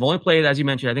guys have only played, as you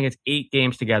mentioned, I think it's 8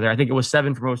 games together. I think it was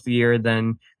 7 for most of the year.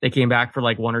 Then they came back for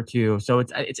like 1 or 2. So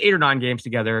it's 8 or 9 games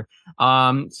together.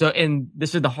 And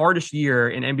this is the hardest year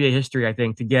in NBA history, I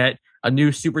think, to get a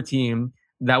new super team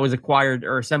that was acquired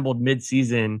or assembled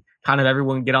mid-season, kind of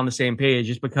everyone get on the same page,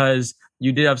 just because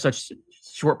you did have such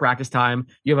short practice time.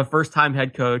 You have a first-time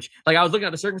head coach. Like, I was looking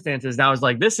at the circumstances and I was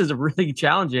like, this is really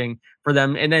challenging for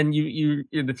them. And then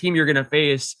the team you're going to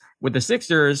face with the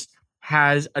Sixers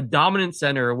has a dominant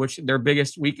center, which their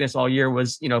biggest weakness all year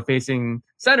was, facing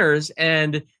centers.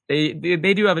 And they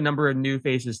do have a number of new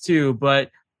faces too,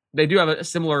 but they do have a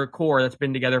similar core that's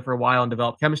been together for a while and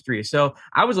developed chemistry. So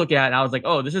I was looking at it and I was like,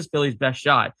 this is Philly's best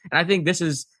shot. And I think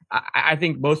I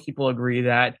think most people agree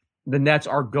that the Nets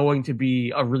are going to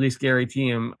be a really scary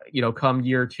team, come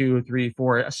year 2, 3,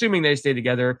 4, assuming they stay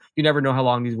together. You never know how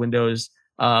long these windows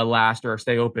last or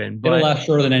stay open. But it'll last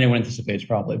shorter than anyone anticipates,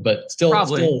 probably. But still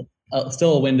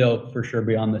a window for sure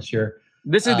beyond this year.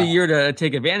 This is the year to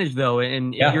take advantage, though.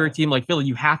 And if you're a team like Philly,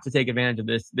 you have to take advantage of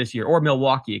this year, or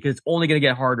Milwaukee, because it's only going to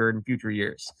get harder in future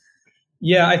years.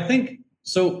 Yeah, I think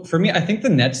so. For me, I think the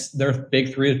Nets, their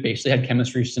big three, has basically had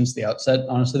chemistry since the outset.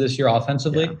 Honestly, this year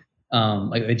offensively. Yeah.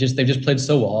 They've just played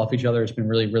so well off each other. It's been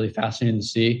really, really fascinating to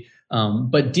see.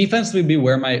 But defensively would be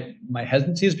where my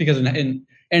hesitancy is, because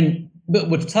but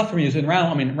what's tough for me is in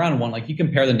round 1, like you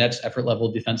compare the Nets' effort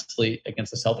level defensively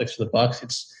against the Celtics or the Bucks,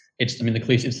 it's the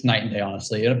cliche, it's night and day,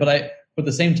 honestly. But at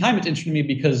the same time, it's interesting to me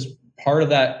because part of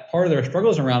their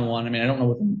struggles in round 1. I don't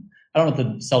know what the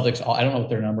Celtics, I don't know what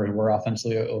their numbers were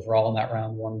offensively overall in that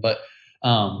round 1, but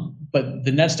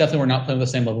the Nets definitely were not playing with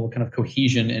the same level of kind of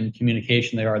cohesion and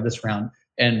communication they are this round.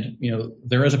 And,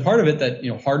 there is a part of it that,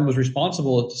 Harden was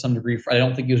responsible to some degree I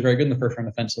don't think he was very good in the first round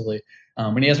offensively.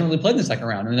 And he hasn't really played in the second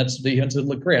round. And that's the defense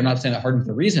looked great. I'm not saying that Harden's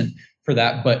the reason for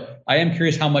that, but I am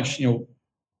curious how much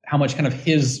kind of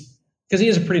his because he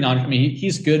is a pretty I mean,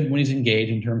 he's good when he's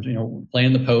engaged in terms of,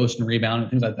 playing the post and rebound and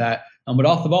things like that. But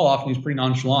off the ball, often he's pretty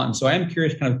nonchalant. And so I am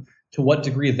curious kind of to what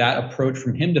degree that approach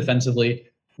from him defensively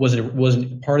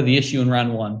wasn't part of the issue in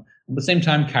round one. At the same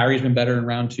time, Kyrie's been better in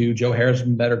round two. Joe Harris has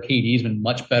been better. KD's been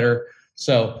much better.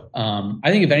 So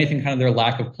I think if anything, kind of their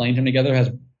lack of playing time together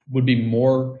would be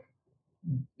more,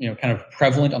 kind of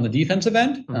prevalent on the defensive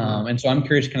end. Mm-hmm. And so I'm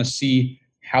curious to kind of see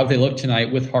how they look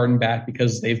tonight with Harden back,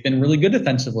 because they've been really good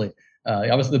defensively.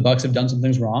 Obviously, the Bucks have done some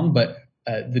things wrong, but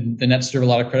the Nets deserve a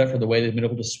lot of credit for the way they've been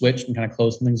able to switch and kind of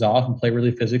close some things off and play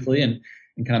really physically and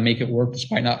kind of make it work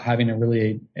despite not having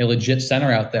a legit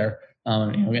center out there.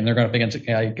 And they're going up against a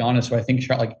guy like Giannis, who I think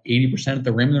shot like 80% at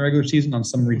the rim in the regular season on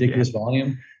some ridiculous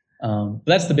volume. But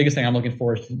that's the biggest thing I'm looking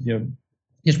for is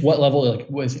just what level,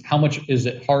 how much is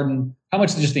it Harden? How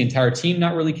much is just the entire team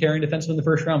not really carrying defensively in the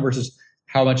first round versus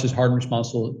how much is Harden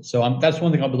responsible? So that's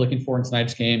one thing I'll be looking for in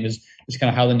tonight's game is kind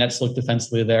of how the Nets look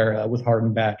defensively there with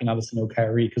Harden back, and obviously no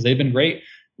Kyrie, because they've been great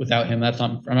without him.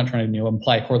 I'm not trying to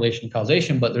imply correlation and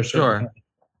causation, but there's certainly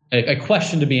a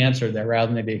question to be answered there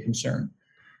rather than maybe a concern.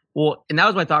 Well, and that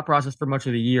was my thought process for much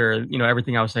of the year.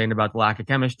 Everything I was saying about the lack of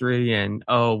chemistry and,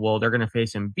 they're going to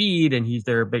face Embiid and he's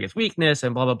their biggest weakness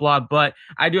and blah, blah, blah. But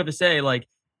I do have to say,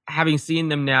 having seen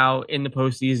them now in the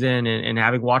postseason and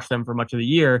having watched them for much of the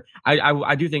year,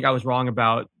 I do think I was wrong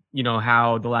about,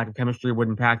 how the lack of chemistry would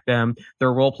impact them.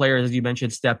 Their role players, as you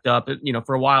mentioned, stepped up.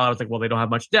 For a while I was like, well, they don't have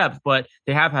much depth, but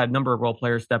they have had a number of role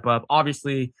players step up.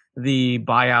 Obviously, the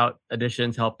buyout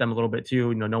additions helped them a little bit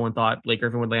too. No one thought Blake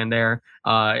Griffin would land there.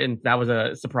 And that was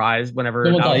a surprise whenever.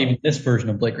 No one thought even this version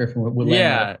of Blake Griffin would land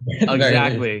there. Yeah,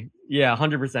 exactly. Yeah,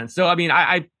 100%. So, I mean,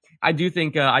 I do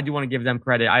think I do want to give them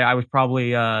credit. I was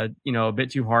probably a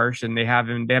bit too harsh, and they have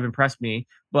impressed me.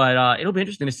 But it'll be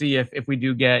interesting to see if we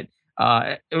do get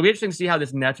it'll be interesting to see how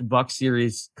this Nets Bucks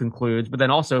series concludes. But then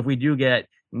also if we do get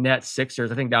Nets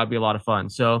Sixers, I think that would be a lot of fun.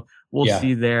 So we'll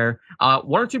see there.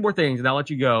 One or two more things, and I'll let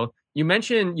you go. You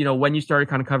mentioned, when you started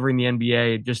kind of covering the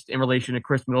NBA just in relation to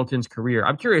Chris Middleton's career.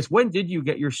 I'm curious, when did you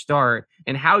get your start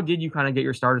and how did you kind of get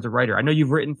your start as a writer? I know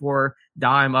you've written for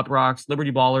Dime, Up Rocks,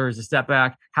 Liberty Ballers, A Step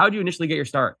Back. How did you initially get your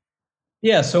start?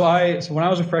 Yeah, so when I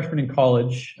was a freshman in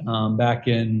college, back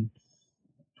in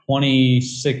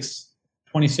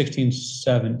 2016,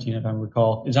 17, if I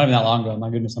recall. It's not even that long ago. My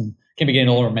goodness, can't be getting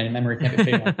older. My memory can't be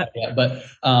fading like that yet. But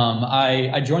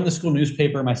I joined the school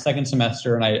newspaper my second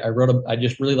semester, and I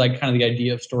just really liked kind of the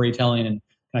idea of storytelling and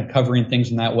kind of covering things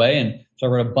in that way. And so I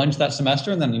wrote a bunch that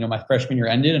semester, and then my freshman year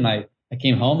ended, and I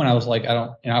came home and I was like, I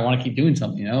want to keep doing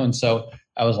something, And so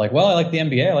I was like, well, I like the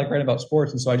NBA. I like writing about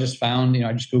sports, and so I just found,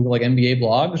 I just Googled like NBA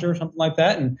blogs or something like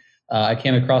that, and I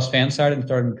came across Fansided and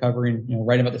started covering,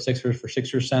 writing about the Sixers for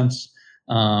Sixers Sense.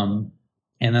 And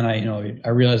then I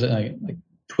realized that like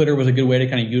Twitter was a good way to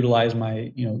kind of utilize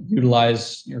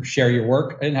or share your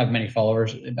work. I didn't have many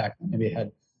followers back then. Maybe I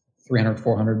had 300,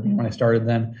 400 when I started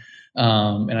then.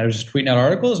 And I was just tweeting out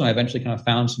articles, and I eventually kind of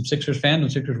found some Sixers fans and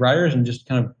Sixers writers and just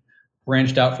kind of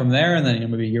branched out from there. And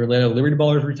then maybe a year later, Liberty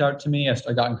Ballers reached out to me. I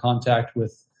got in contact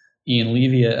with Ian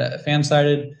Levy at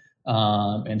Fansided.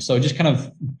 And so it just kind of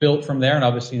built from there. And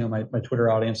obviously, my Twitter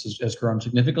audience has grown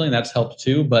significantly, and that's helped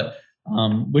too. But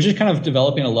was just kind of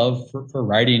developing a love for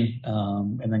writing,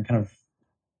 and then kind of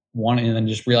wanting, and then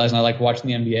just realizing I like watching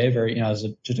the NBA very, as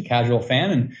just a casual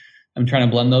fan, and I'm trying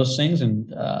to blend those things.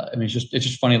 And I mean, it's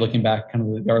just funny looking back,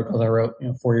 kind of the articles I wrote,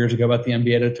 4 years ago about the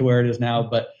NBA to where it is now.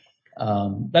 But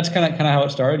that's kind of how it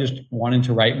started, just wanting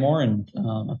to write more, and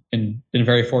I've been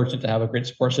very fortunate to have a great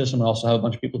support system, and also have a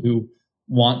bunch of people who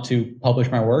want to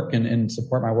publish my work and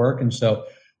support my work. And so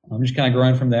I'm just kind of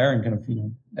growing from there, and kind of,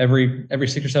 every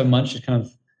 6 or 7 months, just kind of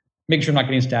making sure I'm not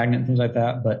getting stagnant and things like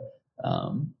that. But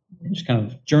just kind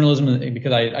of journalism,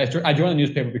 because I joined the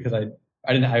newspaper because I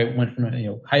went from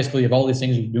high school, you have all these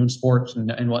things, you're doing sports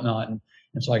and whatnot, and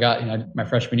so I got my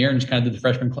freshman year and just kind of did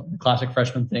the classic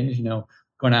freshman things,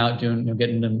 going out doing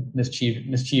getting into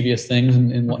mischievous things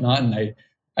and whatnot. And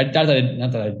not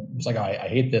that I was like, oh, I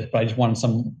hate this, but I just wanted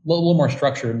some little more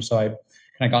structure, and so I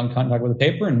kind of got in contact with the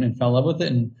paper and fell in love with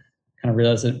it, and kind of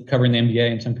realized that covering the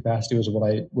NBA in some capacity was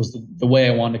the way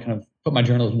I wanted to kind of put my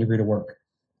journalism degree to work.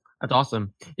 That's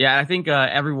awesome. Yeah, I think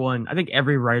every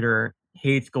writer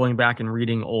hates going back and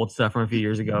reading old stuff from a few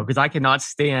years ago, because I cannot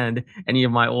stand any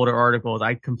of my older articles.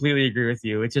 I completely agree with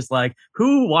you. It's just like,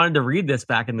 who wanted to read this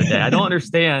back in the day? I don't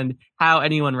understand how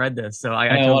anyone read this. So I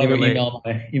totally relate.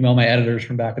 Email my editors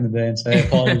from back in the day and say,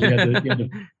 apologies, you had to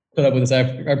put up with this. I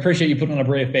appreciate you putting on a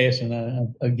brave face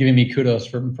and giving me kudos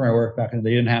for my work back in the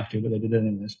day. You didn't have to, but they did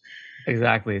anyways.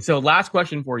 Exactly. So last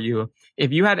question for you.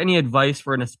 If you had any advice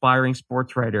for an aspiring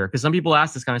sports writer, because some people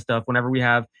ask this kind of stuff whenever we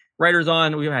have writers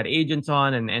on, we've had agents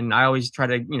on, and I always try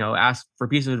to, ask for a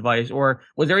piece of advice. Or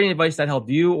was there any advice that helped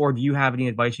you, or do you have any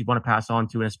advice you'd want to pass on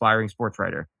to an aspiring sports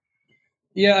writer?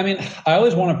 Yeah, I mean, I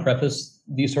always want to preface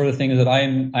these sort of things that I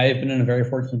have been in a very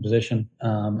fortunate position.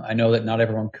 I know that not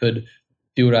everyone could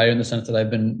do what I do in the sense that I've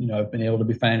been able to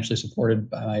be financially supported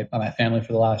by my family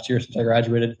for the last year since I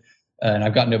graduated, and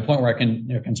I've gotten to a point where I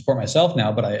can support myself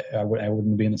now, but I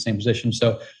wouldn't be in the same position.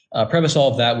 So preface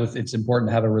all of that with it's important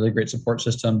to have a really great support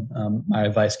system. My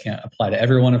advice can't apply to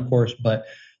everyone, of course, but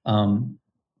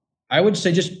I would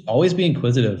say just always be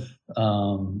inquisitive.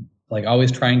 Like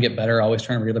always try and get better, always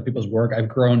trying to read other people's work. I've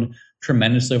grown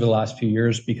tremendously over the last few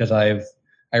years because I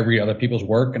read other people's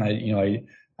work, and I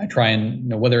try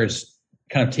and, whether it's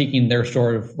kind of taking their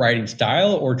sort of writing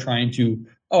style or trying to,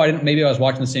 maybe I was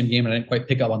watching the same game and I didn't quite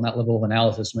pick up on that level of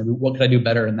analysis. Maybe what could I do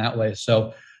better in that way?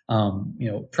 So,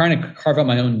 trying to carve out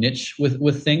my own niche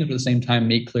with things, but at the same time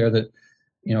make clear that,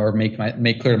 or make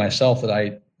clear to myself that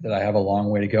I have a long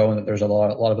way to go and that there's a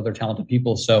lot of other talented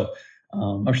people. So,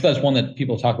 I'm sure that's one that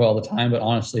people talk about all the time, but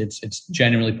honestly, it's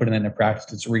genuinely putting that into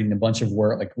practice. It's reading a bunch of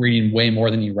work, like reading way more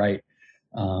than you write.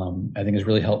 I think has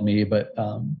really helped me. But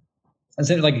I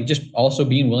said, like, just also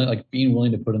being willing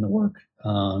to put in the work.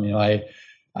 I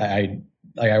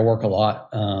work a lot.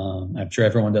 I'm sure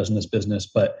everyone does in this business,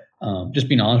 but just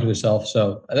being honest with yourself.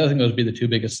 So I think those would be the two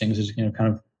biggest things: is kind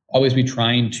of always be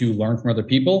trying to learn from other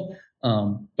people,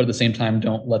 but at the same time,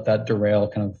 don't let that derail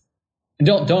kind of. And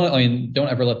don't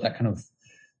ever let that kind of,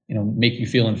 make you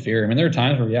feel inferior. I mean, there are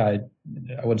times where, I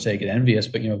wouldn't say I get envious,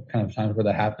 but, kind of times where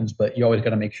that happens, but you always got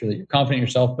to make sure that you're confident in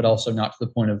yourself, but also not to the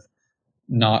point of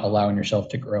not allowing yourself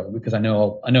to grow. Because I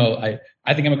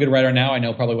think I'm a good writer now. I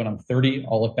know probably when I'm 30,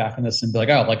 I'll look back on this and be like,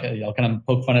 I'll kind of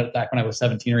poke fun at it back when I was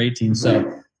 17 or 18.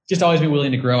 So just always be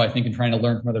willing to grow, I think, and trying to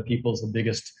learn from other people is the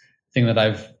biggest thing that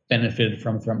I've benefited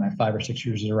from throughout my 5 or 6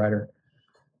 years as a writer.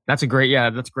 That's great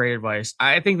advice.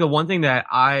 I think the one thing that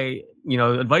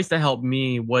advice that helped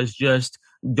me was just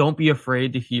don't be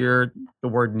afraid to hear the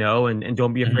word no, and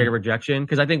don't be afraid of rejection.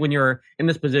 Because I think when you're in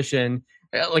this position,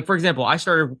 like, for example, I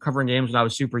started covering games when I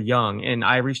was super young, and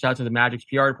I reached out to the Magic's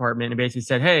PR department and basically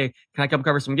said, hey, can I come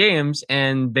cover some games?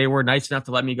 And they were nice enough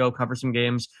to let me go cover some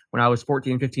games when I was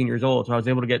 14, 15 years old. So I was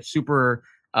able to get super,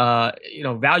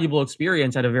 valuable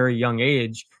experience at a very young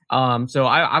age. So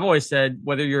I've always said,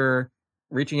 whether you're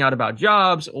reaching out about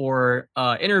jobs or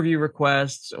interview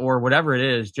requests or whatever it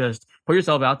is, just put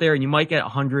yourself out there, and you might get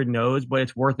 100 no's, but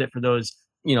it's worth it for those,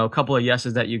 couple of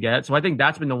yeses that you get. So I think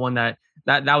that's been the one that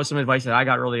was some advice that I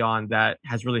got early on that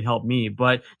has really helped me.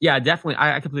 But yeah, definitely,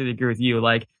 I completely agree with you.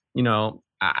 Like,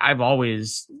 I've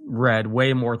always read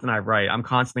way more than I write. I'm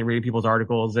constantly reading people's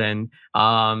articles, and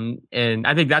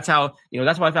I think that's how,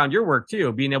 that's why I found your work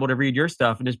too, being able to read your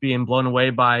stuff and just being blown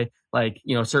away by, like,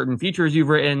 certain features you've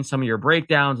written, some of your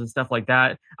breakdowns and stuff like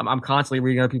that. I'm constantly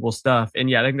reading other people's stuff. And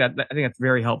yeah, I think that's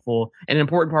very helpful and an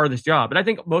important part of this job. But I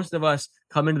think most of us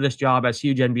come into this job as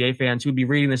huge NBA fans who'd be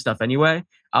reading this stuff anyway.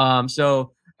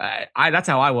 So that's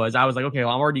how I was. I was like, okay,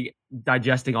 well, I'm already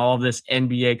digesting all of this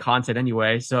NBA content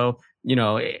anyway. So,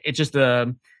 it's just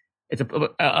it's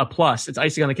a plus. It's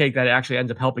icing on the cake that it actually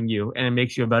ends up helping you, and it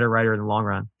makes you a better writer in the long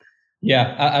run.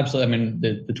 Yeah, absolutely. I mean,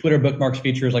 the Twitter bookmarks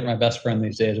feature is like my best friend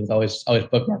these days. With always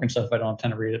bookmarking stuff if I don't have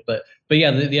time to read it. But yeah,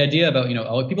 the idea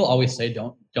about, people always say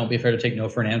don't be afraid to take no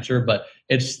for an answer, but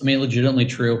it's, legitimately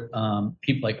true.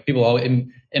 People always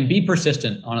and be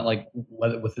persistent on it. Like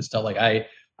with this stuff, like I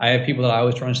have people that I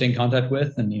always try to stay in contact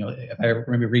with, and if I ever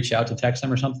maybe reach out to text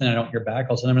them or something, I don't hear back,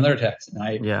 I'll send them another text,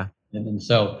 and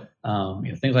so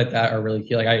things like that are really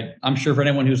key. Like I'm sure for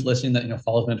anyone who's listening that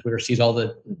follows me on Twitter sees all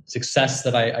the success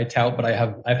that I tout, but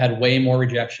I've had way more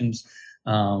rejections,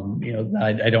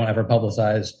 that I don't ever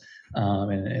publicize,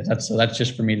 and that's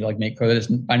just for me to make clear that it's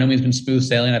by no means been smooth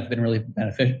sailing. I've been really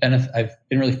I've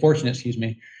been really fortunate,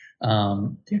 to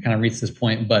kind of reach this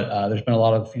point, but there's been a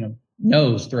lot of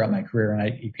no's throughout my career,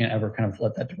 and you can't ever kind of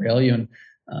let that derail you.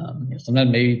 And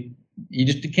sometimes maybe you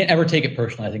just can't ever take it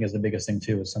personally. I think is the biggest thing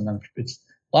too. Is sometimes it's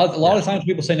a lot of times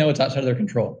people say no, it's outside of their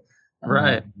control.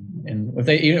 Right. And if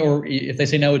they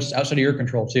say no, it's outside of your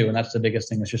control too. And that's the biggest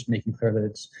thing. Is just making clear that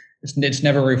it's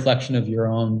never a reflection of your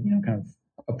own kind of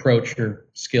approach or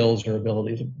skills or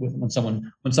abilities. When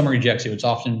someone rejects you, it's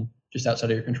often just outside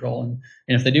of your control. And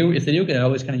if they do, you can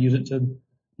always kind of use it to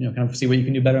kind of see what you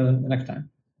can do better the next time.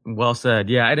 Well said.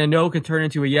 Yeah. And a no can turn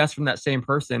into a yes from that same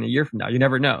person a year from now. You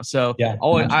never know. So yeah,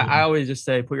 I always just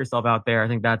say, put yourself out there. I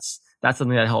think that's something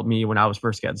that helped me when I was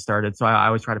first getting started. So I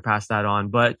always try to pass that on.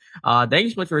 But thank you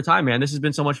so much for your time, man. This has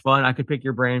been so much fun. I could pick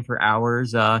your brain for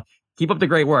hours. Can Keep up the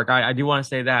great work. I do want to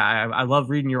say that I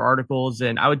love reading your articles,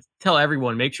 and I would tell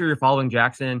everyone, make sure you're following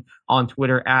Jackson on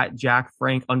Twitter at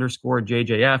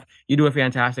JackFrank_JJF. You do a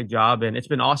fantastic job, and it's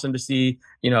been awesome to see,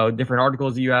 different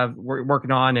articles that you have working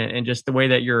on, and just the way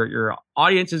that your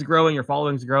audience is growing, your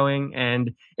following is growing,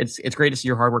 and it's great to see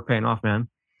your hard work paying off, man.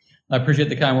 I appreciate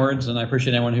the kind words, and I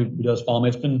appreciate anyone who does follow me.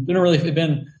 It's been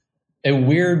a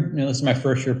weird, this is my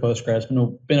first year post-grad. It's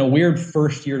been a weird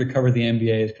first year to cover the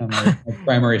NBA as kind of my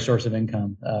primary source of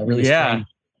income. Really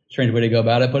strange way to go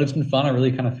about it, but it's been fun. I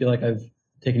really kind of feel like I've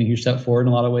taken a huge step forward in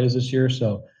a lot of ways this year.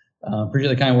 So appreciate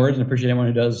the kind words, and appreciate anyone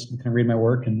who does kind of read my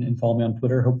work and follow me on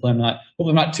Twitter. Hopefully I'm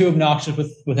not too obnoxious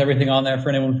with everything on there for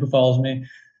anyone who follows me.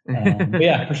 But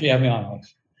yeah, appreciate you having me on,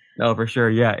 Alex. No, for sure.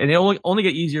 Yeah. And it'll only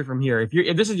get easier from here.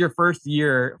 If this is your first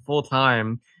year full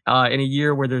time, in a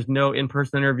year where there's no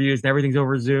in-person interviews and everything's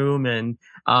over Zoom, and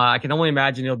I can only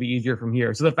imagine it'll be easier from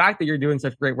here. So the fact that you're doing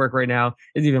such great work right now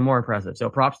is even more impressive. So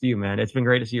props to you, man. It's been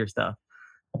great to see your stuff.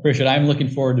 I appreciate it. I'm looking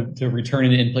forward to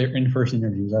returning to in-person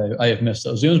interviews. I have missed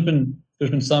those. There's been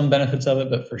some benefits of it,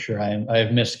 but for sure I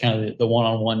have missed kind of the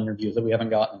one-on-one interviews that we haven't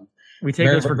gotten. We take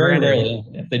those for granted. Rarely.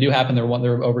 If they do happen, they're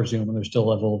over Zoom, and there's still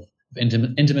a level of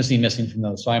intimacy missing from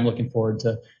those. So I'm looking forward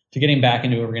to getting back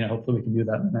into arena. Hopefully we can do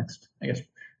that in the next,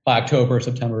 by October,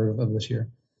 September of this year.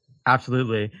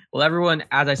 Absolutely. Well, everyone,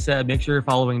 as I said, make sure you're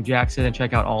following Jackson and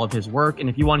check out all of his work. And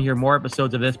if you want to hear more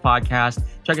episodes of this podcast,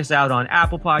 check us out on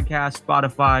Apple Podcasts,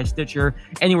 Spotify, Stitcher,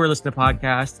 anywhere listen to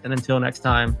podcasts. And until next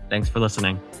time, thanks for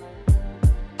listening.